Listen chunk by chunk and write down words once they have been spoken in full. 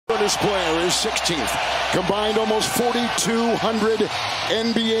hardest player is 16th. Combined almost 4,200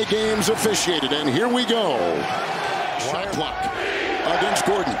 NBA games officiated. And here we go. Shot clock against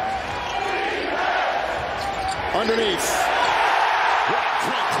Gordon. Underneath. Great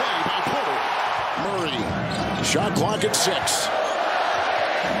play by Porter. Murray. Shot clock at 6.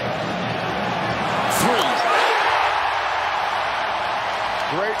 3.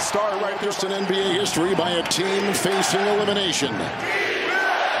 Great start right there. Just in NBA history by a team facing elimination.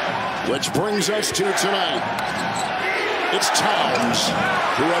 Which brings us to tonight. It's Towns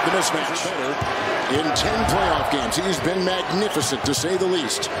who had the mismatch. In 10 playoff games, he's been magnificent to say the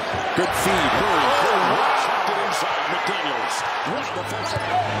least. Good feed. Murray. Checked it inside. McDaniels.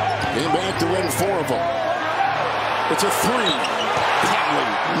 Came back to win 4 of them. It's a 3. Conley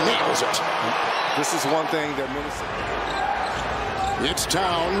nails it. This is one thing that Minnesota. It's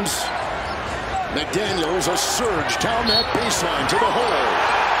Towns. McDaniels, a surge down that baseline to the hole.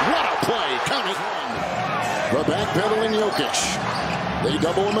 What a play. Count it. The backpedaling Jokic. They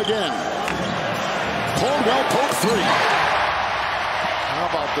double him again. Caldwell poke 3. How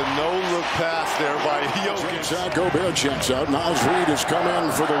about the no-look pass there by Jokic? Gobert checks out. Naz Reid has come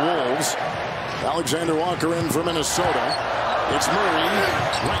in for the Wolves. Alexander Walker in for Minnesota. It's Murray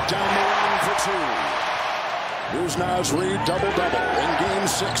right down the lane for 2. Here's Naz Reid, double-double. In Game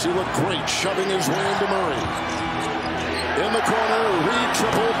 6, he looked great, shoving his way into Murray. In the corner, Reid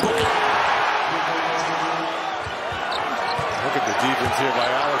triple booking. Look at the defense here by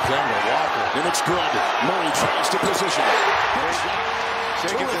Alexander Walker. And it's good. Murray tries to position it.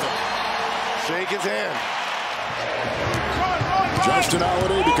 Shake his hand. Justin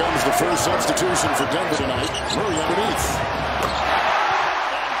Holiday becomes the first substitution for Denver tonight. Murray underneath.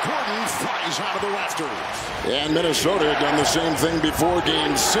 Gordon flies out of the rafters. And Minnesota had done the same thing before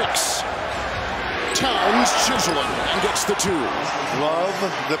Game 6. Towns chiseling and gets the 2. Love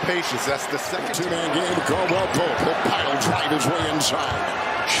the patience. That's the second. 2-man game. Caldwell Pope. The pile drive his way inside.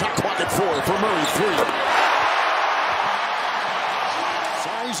 Shot clock at 4 for Murray. 3.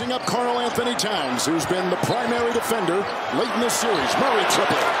 Sizing up Karl Anthony Towns, who's been the primary defender late in this series. Murray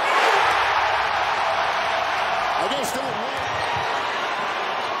triple. Against the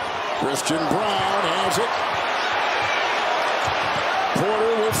Christian Brown has it.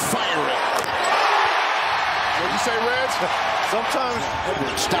 Porter will fire it. What'd you say, Reg? Sometimes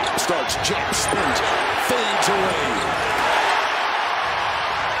Edwards starts, jump, spins, fades away.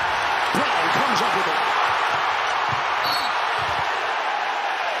 Brown comes up with it.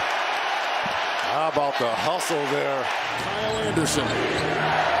 How about the hustle there? Kyle Anderson.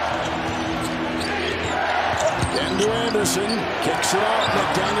 Into Anderson. Kicks it out.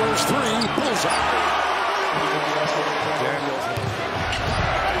 McDaniels 3. Bullseye.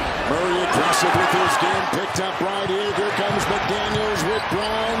 Murray aggressive with his game. Picked up right here. Here comes McDaniels with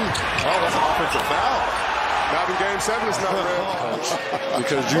Brown. Oh, that's an offensive foul. Not in Game 7, it's not red.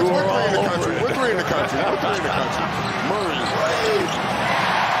 Because you are all in the over country. it. We're 3 in the country. We're 3 in the country. Murray.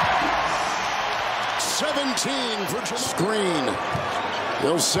 17 for screen.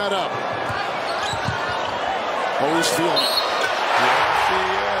 He'll set up. Oh, he's feeling it. Yes, he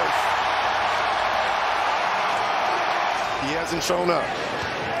is. He hasn't shown up.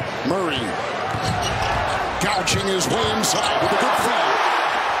 Murray gouging his way inside with a good foul.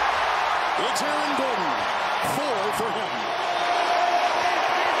 It's Aaron Gordon. 4 for him.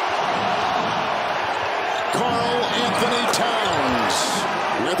 Karl Anthony Towns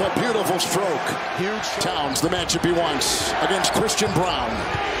with a beautiful stroke. Huge. Towns, the matchup he wants against Christian Brown.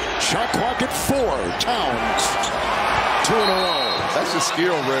 Shot clock at 4. Towns. 2 in a row. That's just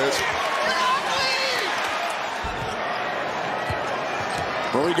skill, Reg.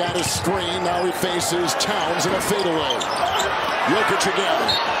 Murray got his screen. Now he faces Towns in a fadeaway. Jokic again.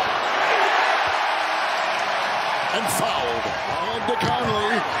 And fouled. And to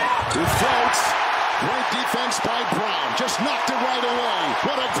Conley, who floats. Great defense by Brown. Just knocked it right away.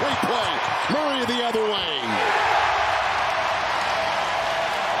 What a great play. Murray the other way.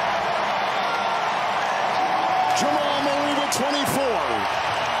 Jamal Murray with 24.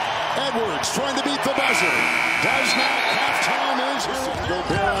 Edwards trying to beat the buzzer. Does not. Halftime is here.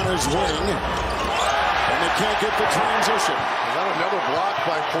 Gobert on his wing. And they can't get the transition. Is that another block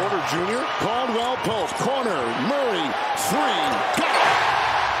by Porter Jr.? Caldwell Pope. Corner. Murray. 3. Got it.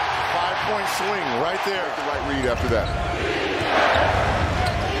 5-point swing right there. The right read after that.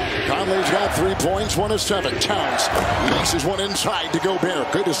 Conley's got 3 points, 1 of 7. Towns laces one inside to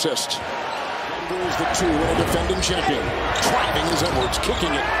Gobert. Good assist. There's the 2 and a defending champion. Driving is Edwards,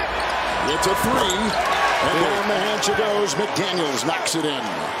 kicking it. It's a 3. And down the hatch it goes. McDaniels knocks it in.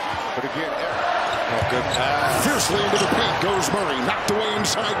 But again, good pass. Fiercely into the paint goes Murray. Knocked away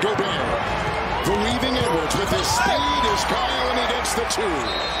inside Gobert. speed is Kyle, and he gets the 2.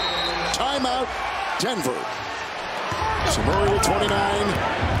 Timeout, Denver. So Murray with 29.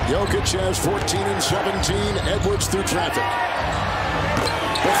 Jokic has 14 and 17. Edwards through traffic.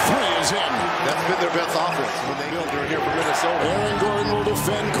 The 3 is in. That's been their best offense when they built here for Minnesota. Aaron Gordon will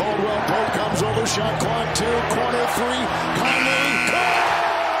defend. Caldwell Pope comes over. Shot clock 2. Corner 3. Conley.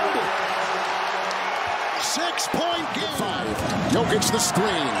 Cold! 6-point game. 5. Jokic the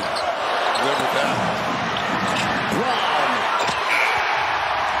screen. Good with that. Brown.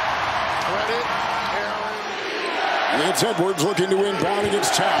 Credit. It's Edwards looking to win. Brown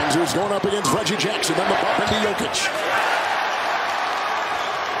against Towns, who's going up against Reggie Jackson. Then the bump into Jokic.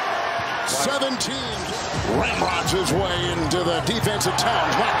 17. Ramrods his way into the defensive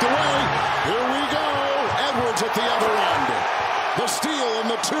Towns. Knocked away. Here we go. Edwards at the other end. The steal and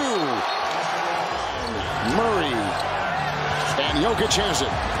the 2. Murray. And Jokic has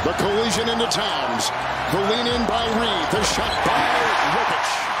it. The collision into Towns. The lean in by Reed. The shot by Jokic.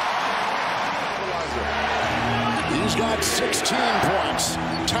 He's got 16 points.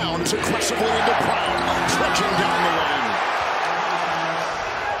 Towns aggressively into Brown. Stretching down the lane.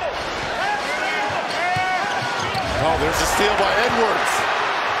 Oh, there's a steal by Edwards.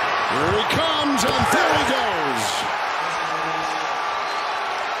 Here he comes, and there he goes.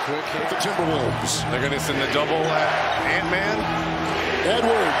 Quick hit the Timberwolves. They're going to send the double Ant-Man.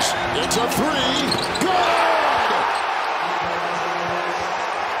 Edwards, it's a 3. Good!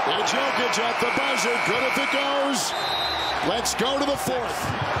 It's Jokic at the buzzer. Good if it goes. Let's go to the 4th.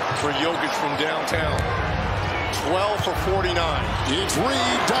 For Jokic from downtown. 12 for 49. It's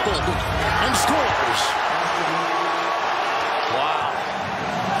Reed doubled and scores. Wow.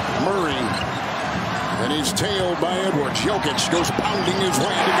 Murray. And he's tailed by Edwards. Jokic goes pounding his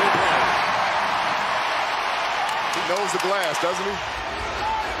way to Gobert. He knows the glass, doesn't he?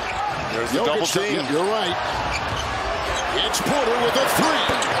 There's the double team. You're right. It's Porter with a 3.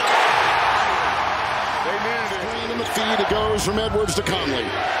 They needed it. In the feed, it goes from Edwards to Conley.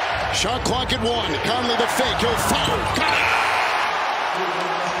 Shot clock at 1. Conley the fake. He'll foul. Got it.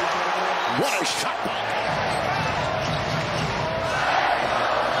 What a shot by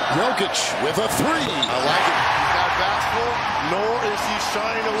Jokic with a 3. I like it. He's not bashful, nor is he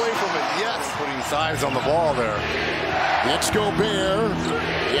shying away from it. Yes, putting size on the ball there. Let's go Bear.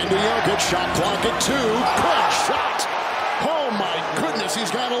 Into Jokic. Shot clock at 2. Good shot. Oh my goodness, he's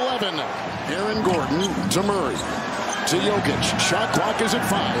got 11. Aaron Gordon to Murray. To Jokic. Shot clock is at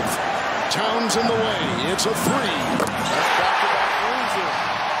 5. Towns in the way. It's a 3. That's back-to-back wins here.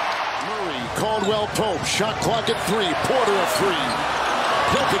 Murray. Caldwell Pope. Shot clock at 3. Porter a 3.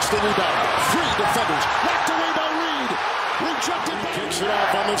 Jokic the rebound. 3 defenders. Knocked away by Reed. Rejected. Kicks it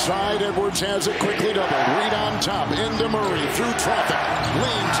off on the side. Edwards has it quickly doubled. Reed on top. Into Murray. Through traffic.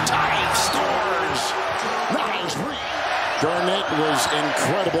 Leans. Tight. Scores. Nice Reed. Garnett was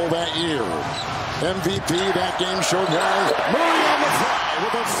incredible that year. MVP that game showed why. Murray on the fly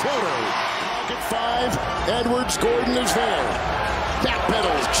with a floater. At 5. Edwards. Gordon is there. Back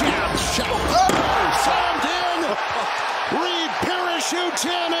pedals. Jab. Shot. Slammed in. Reed parachutes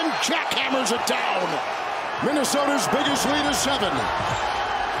in and jackhammers it down. Minnesota's biggest lead is 7.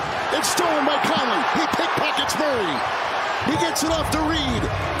 It's stolen by Conley. He pickpockets Murray. He gets it off to Reed.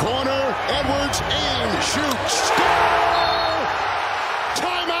 Corner. Edwards. Aim. Shoot. Score!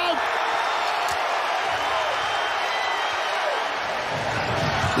 Timeout.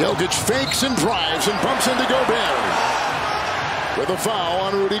 Jokic fakes and drives and bumps into Gobert. With a foul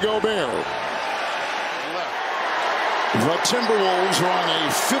on Rudy Gobert. The Timberwolves are on a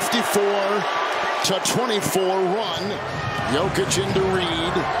 54-24 run. Jokic into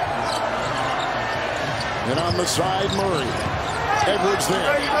Reed. And on the side, Murray. Edwards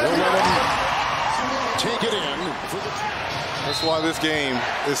there. They'll let him take it in. That's why this game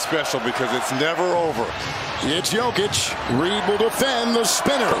is special, because it's never over. It's Jokic. Reed will defend the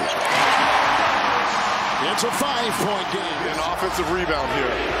spinner. It's a 5-point game. An offensive rebound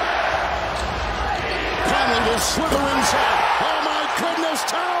here. Conley will slither inside. Oh my goodness,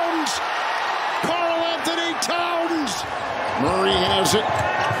 Towns! Karl Anthony Towns! Murray has it.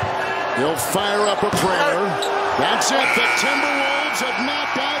 He'll fire up a prayer. That's it. The Timberwolves have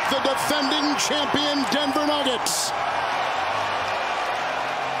knocked out the defending champion Denver Nuggets.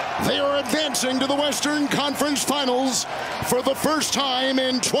 They are advancing to the Western Conference Finals for the first time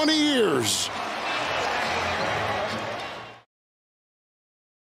in 20 years.